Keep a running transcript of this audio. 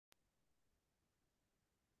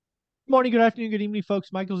Morning, good afternoon, good evening,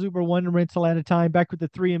 folks. Michael Zuber, one rental at a time, back with the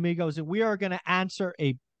three amigos, and we are going to answer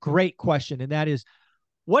a great question, and that is,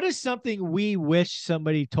 what is something we wish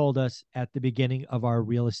somebody told us at the beginning of our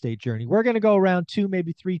real estate journey? We're going to go around two,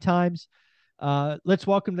 maybe three times. Let's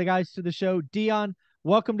welcome the guys to the show. Dion,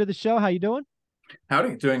 welcome to the show. How you doing?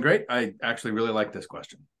 Howdy, doing great. I actually really like this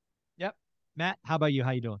question. Yep. Matt, how about you?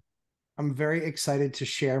 How you doing? I'm very excited to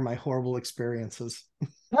share my horrible experiences.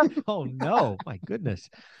 Oh no, my goodness.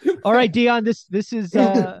 All right, Dion,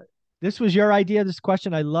 this was your idea, this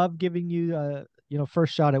question. I love giving you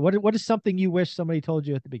first shot at what is something you wish somebody told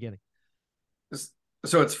you at the beginning?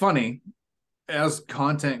 So it's funny, as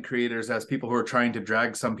content creators, as people who are trying to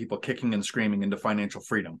drag some people kicking and screaming into financial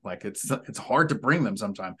freedom, like it's hard to bring them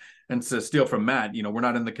sometimes. And to steal from Matt, we're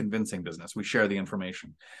not in the convincing business. We share the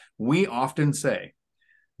information. We often say,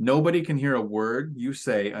 nobody can hear a word you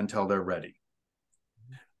say until they're ready.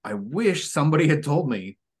 I wish somebody had told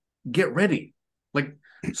me, get ready. Like,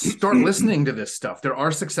 start listening to this stuff. There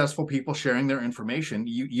are successful people sharing their information.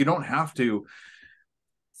 You don't have to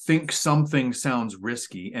think something sounds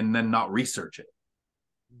risky and then not research it.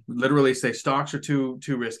 Literally say stocks are too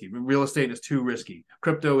risky. Real estate is too risky.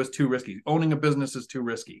 Crypto is too risky. Owning a business is too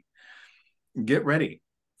risky. Get ready.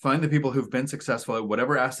 Find the people who've been successful at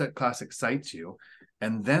whatever asset class excites you,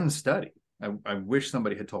 and then study. I wish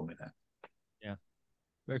somebody had told me that. Yeah.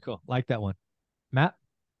 Very cool. Like that one. Matt?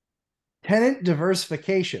 Tenant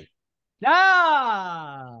diversification.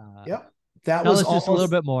 Ah. Yep. That Tell was us just a little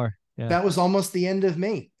almost bit more. Yeah. that was almost the end of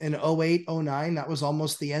me in 08, 09. That was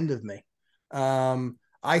almost the end of me.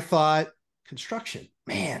 I thought construction,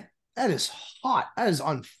 man, that is hot. That is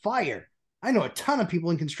on fire. I know a ton of people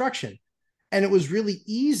in construction. And it was really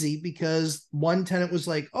easy because one tenant was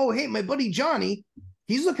like, oh, hey, my buddy Johnny,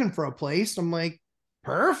 he's looking for a place. I'm like,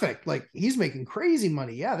 perfect. Like, he's making crazy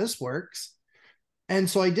money. Yeah, this works. And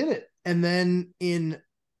so I did it. And then in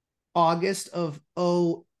August of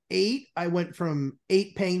 08, I went from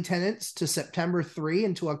 8 paying tenants to September 3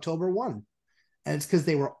 and to October 1. And it's because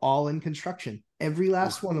they were all in construction. Every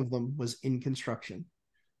last one of them was in construction.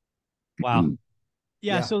 Wow. Yeah.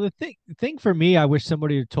 Yeah. So the thing for me, I wish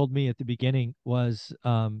somebody had told me at the beginning was,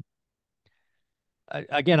 again,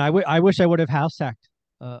 I wish I would have house hacked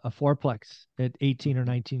a fourplex at 18 or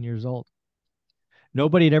 19 years old.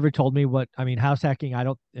 Nobody had ever told me house hacking.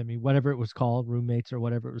 Whatever it was called, roommates or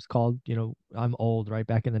whatever it was called, I'm old, right?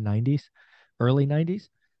 Back in the 90s, early 90s.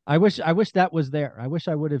 I wish that was there. I wish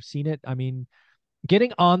I would have seen it. I mean,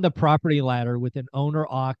 getting on the property ladder with an owner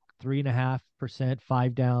OC 3.5%,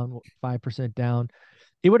 5 down, 5% down,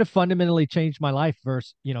 it would have fundamentally changed my life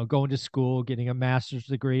versus, going to school, getting a master's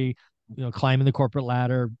degree, climbing the corporate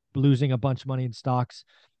ladder, losing a bunch of money in stocks.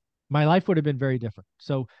 My life would have been very different.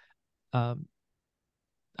 So, um,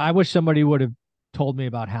 I wish somebody would have told me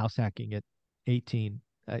about house hacking at 18.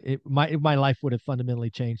 My life would have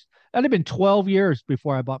fundamentally changed. That'd have been 12 years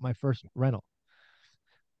before I bought my first rental.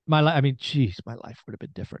 Geez, my life would have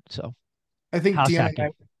been different. So I think house Dion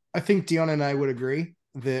and hacking. Dion and I would agree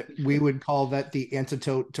that we would call that the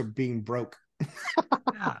antidote to being broke.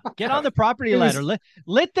 Yeah. Get on the property It ladder. was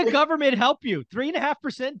Let the government help you.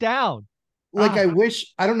 3.5% down. like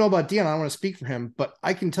I don't know about Dion, I don't want to speak for him, but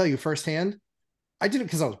I can tell you firsthand, I did it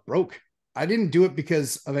because I was broke. I didn't do it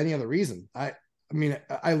because of any other reason. I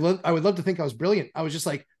would love to think I was brilliant. I was just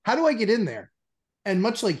like, how do I get in there? And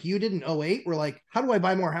much like you did in 08, we're like, how do I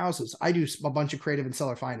buy more houses? I do a bunch of creative and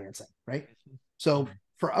seller financing, right? So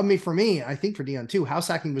for me, I think for Dion too, house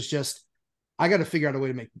hacking was just, I got to figure out a way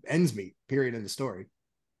to make ends meet, period, in the story.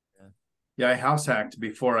 Yeah, I house hacked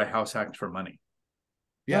before I house hacked for money.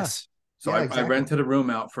 Yes. So Yeah, I exactly. rented a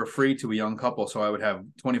room out for free to a young couple, so I would have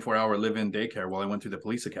 24-hour live-in daycare while I went through the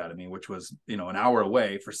police academy, which was an hour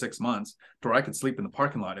away for 6 months, to where I could sleep in the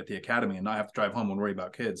parking lot at the academy and not have to drive home and worry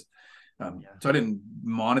about kids. So I didn't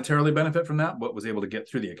monetarily benefit from that, but was able to get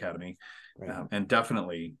through the academy. Right. And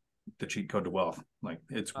definitely the cheat code to wealth. Like,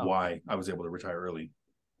 it's why I was able to retire early.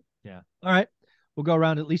 Yeah. All right. We'll go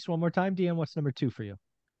around at least one more time. DM, what's number 2 for you?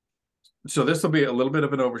 So this will be a little bit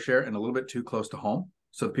of an overshare and a little bit too close to home.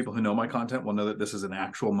 So the people who know my content will know that this is an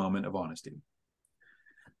actual moment of honesty.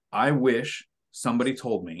 I wish somebody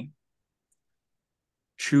told me,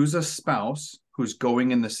 choose a spouse who's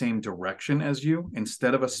going in the same direction as you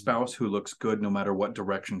instead of a spouse who looks good no matter what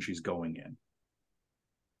direction she's going in.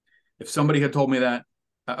 If somebody had told me that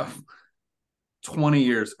 20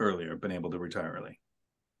 years earlier, I've been able to retire early.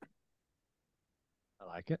 I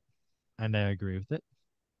like it. And I agree with it.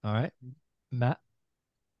 All right. Matt?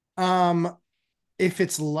 If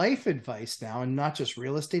it's life advice now and not just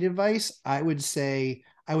real estate advice, I would say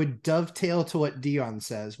I would dovetail to what Dion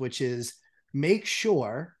says, which is make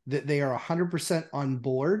sure that they are 100% on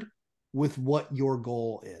board with what your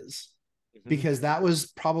goal is. Because that was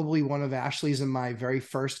probably one of Ashley's and my very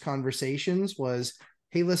first conversations was,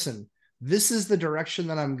 hey, listen, this is the direction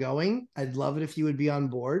that I'm going. I'd love it if you would be on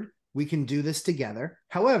board. We can do this together.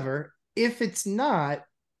 However, if it's not,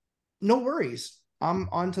 no worries. I'm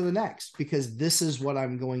on to the next because this is what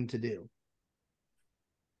I'm going to do.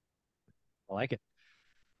 I like it.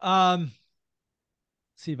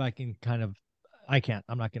 See if I can I can't,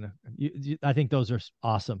 I'm not going to, I think those are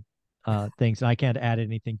awesome things. And I can't add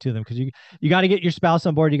anything to them because you got to get your spouse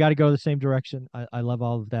on board. You got to go the same direction. I love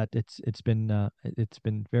all of that. It's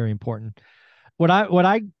been very important. What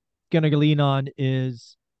I going to lean on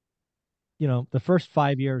is, the first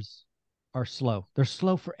 5 years are slow. They're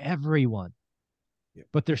slow for everyone,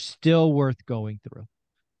 but they're still worth going through.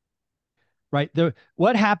 Right.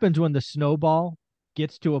 What happens when the snowball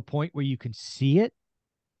gets to a point where you can see it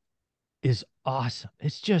is awesome.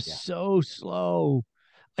 It's just so slow.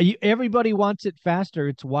 Everybody wants it faster.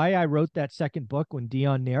 It's why I wrote that second book when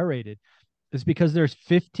Dion narrated. It's because there's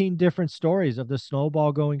 15 different stories of the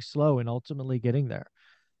snowball going slow and ultimately getting there.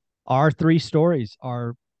 Our 3 stories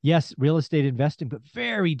are, yes, real estate investing, but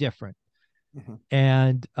very different.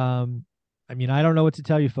 And I don't know what to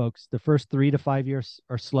tell you, folks. The first 3 to 5 years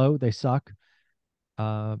are slow. They suck.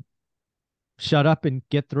 Shut up and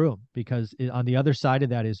get through them because on the other side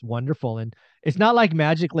of that is wonderful. And it's not like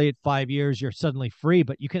magically at 5 years you're suddenly free,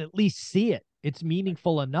 but you can at least see it. It's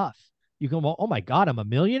meaningful enough. You can go, oh my God, I'm a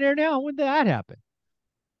millionaire now. When did that happen?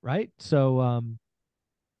 Right. So,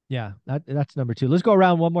 yeah, that's number 2. Let's go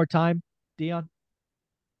around one more time. Dion.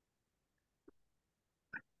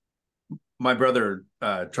 My brother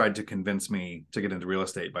tried to convince me to get into real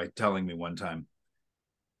estate by telling me one time,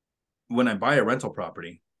 when I buy a rental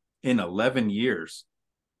property, in 11 years,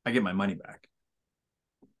 I get my money back.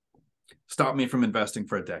 Stopped me from investing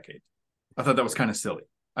for a decade. I thought that was kind of silly.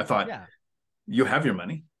 I thought, you have your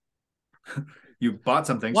money. You bought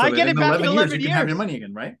something. Why so get that it in back 11 in 11 years, you can have your money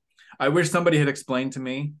again, right? I wish somebody had explained to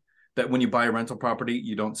me that when you buy a rental property,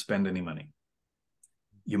 you don't spend any money.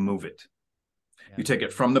 You move it. Yeah. You take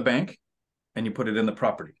it from the bank and you put it in the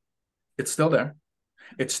property. It's still there.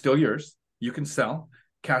 It's still yours. You can sell,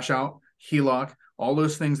 cash out, HELOC, all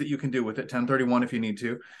those things that you can do with it, 1031 if you need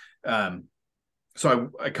to.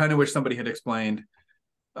 So I kind of wish somebody had explained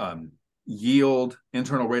yield,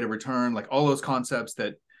 internal rate of return, like all those concepts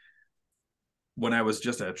that when I was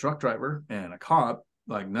just a truck driver and a cop,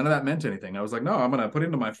 like none of that meant anything. I was like, no, I'm going to put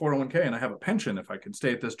into my 401k and I have a pension if I can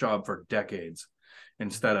stay at this job for decades,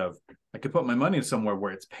 instead of I could put my money somewhere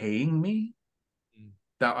where it's paying me.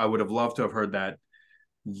 That I would have loved to have heard that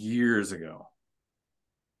years ago.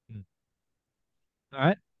 All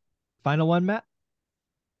right. Final one, Matt.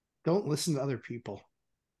 Don't listen to other people.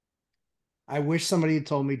 I wish somebody had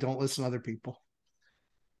told me don't listen to other people.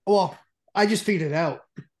 Well, I just figured it out.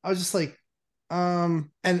 I was just like,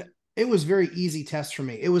 and it was very easy test for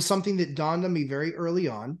me. It was something that dawned on me very early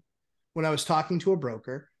on when I was talking to a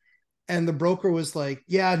broker, and the broker was like,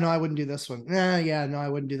 yeah, no, I wouldn't do this one. Yeah, no, I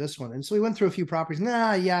wouldn't do this one. And so we went through a few properties.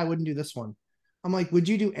 Yeah, I wouldn't do this one. I'm like, would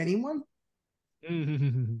you do anyone?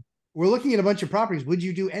 We're looking at a bunch of properties. Would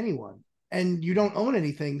you do anyone? And you don't own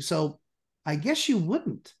anything. So I guess you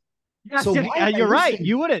wouldn't. Yeah, so you're right.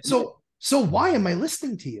 You wouldn't. So why am I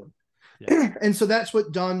listening to you? Yeah. And so that's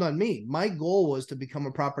what dawned on me. My goal was to become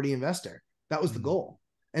a property investor. That was the goal.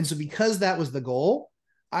 And so because that was the goal,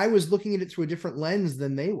 I was looking at it through a different lens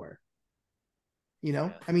than they were.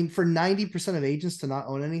 I mean, for 90% of agents to not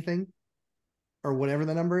own anything, or whatever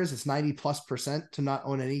the number is, it's 90+% to not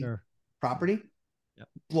own any property.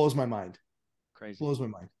 Blows my mind. Crazy. Blows my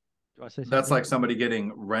mind. That's like somebody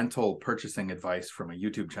getting rental purchasing advice from a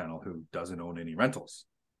YouTube channel who doesn't own any rentals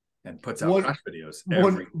and puts out crash videos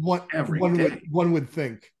every day. One would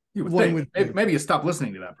think. You would think. Maybe you stop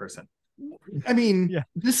listening to that person. I mean,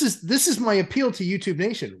 this is my appeal to YouTube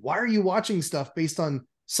Nation. Why are you watching stuff based on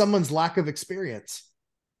someone's lack of experience?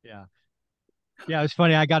 Yeah. Yeah, it's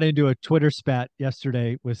funny. I got into a Twitter spat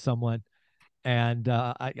yesterday with someone. And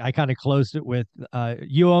I kind of closed it with,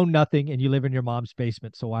 you own nothing and you live in your mom's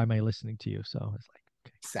basement. So why am I listening to you? So it's like,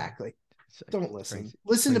 okay. Exactly. Don't listen. Crazy.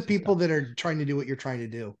 Listen to people that are trying to do what you're trying to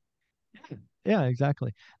do. Yeah,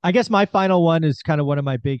 exactly. I guess my final one is kind of one of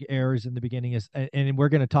my big errors in the beginning is, and we're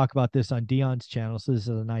going to talk about this on Dion's channel. So this is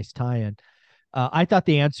a nice tie-in. I thought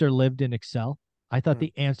the answer lived in Excel. I thought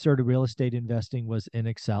the answer to real estate investing was in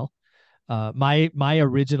Excel. My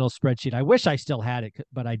original spreadsheet, I wish I still had it,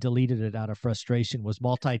 but I deleted it out of frustration, was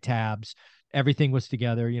multi-tabs. Everything was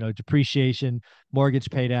together, depreciation, mortgage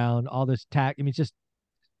pay down, all this tax. I mean, just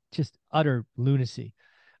utter lunacy.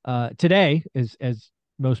 Today, as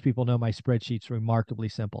most people know, my spreadsheet's remarkably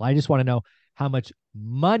simple. I just want to know how much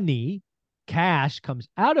money, cash, comes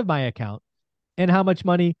out of my account and how much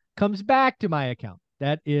money comes back to my account.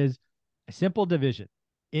 That is a simple division.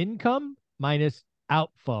 Income minus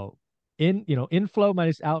outflow. Inflow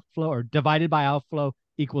minus outflow, or divided by outflow,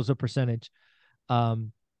 equals a percentage.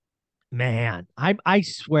 Man, I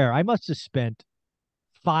swear I must have spent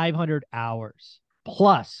 500 hours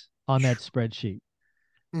plus on that spreadsheet,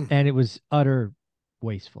 and it was utter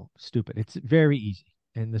wasteful, stupid. It's very easy.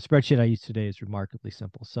 And the spreadsheet I use today is remarkably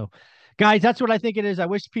simple. So, guys, that's what I think it is. I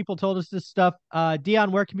wish people told us this stuff.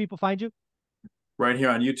 Dion, where can people find you? Right here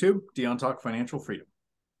on YouTube, Dion Talk Financial Freedom.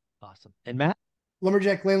 Awesome. And Matt?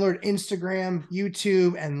 Lumberjack Landlord, Instagram,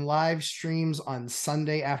 YouTube, and live streams on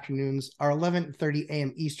Sunday afternoons are 11:30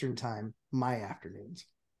 a.m. Eastern time, my afternoons.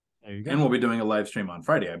 There you go. And we'll be doing a live stream on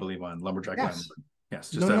Friday, I believe, on Lumberjack Yes. Landlord.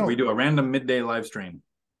 Yes, just we do a random midday live stream.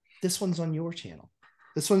 This one's on your channel.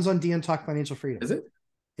 This one's on Dion Talk Financial Freedom. Is it?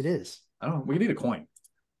 It is. I don't know. We need a coin.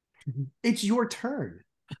 It's your turn.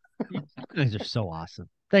 You guys are so awesome.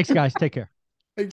 Thanks, guys. Take care.